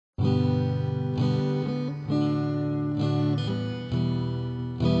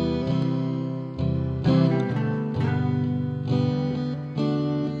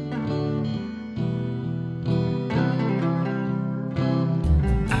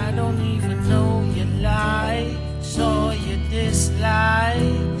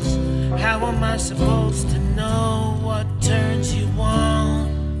am I supposed to know what turns you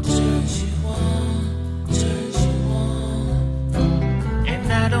on? Turns you on, turns you on.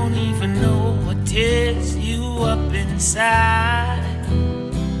 And I don't even know what tears you up inside.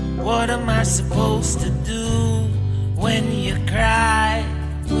 What am I supposed to do when you cry?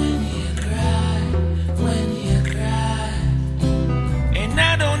 When you cry, when you cry. And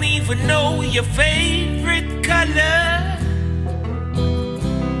I don't even know your favorite color.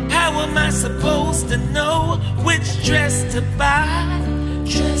 How am I supposed to know which dress to buy?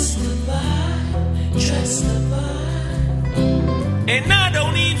 Dress to buy, dress to buy. And I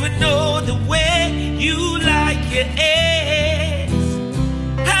don't even know the way you like your eggs.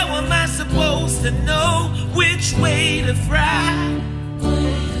 How am I supposed to know which way to fry?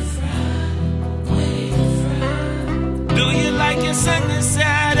 Way to fry, way to fry. Do you like your sunny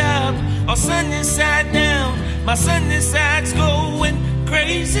side up or sunny side down? My sunny side's going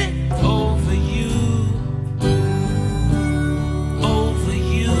crazy over you, over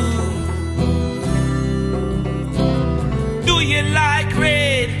you. Do you like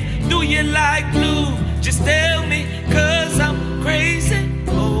red? Do you like blue? Just tell me, 'cause I'm crazy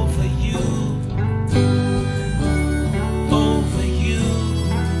over you, over you.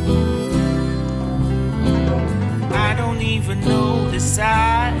 I don't even know the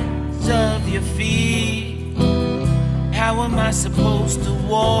size of your feet. How am I supposed to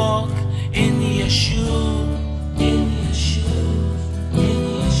walk in your shoes? In your shoes, in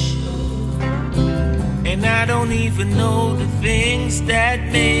your shoes. And I don't even know the things that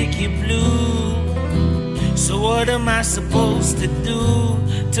make you blue. So what am I supposed to do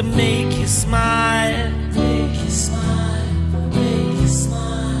to make you smile? Make you smile, make you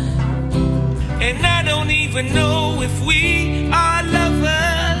smile. And I don't even know if we are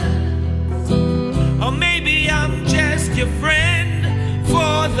lovers, or maybe I'm just your friend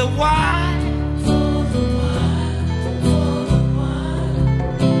for the while. For the while, for the while.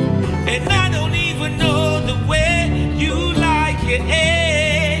 And I don't even know the way you like your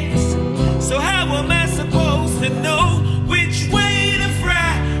eggs. So how am I supposed to know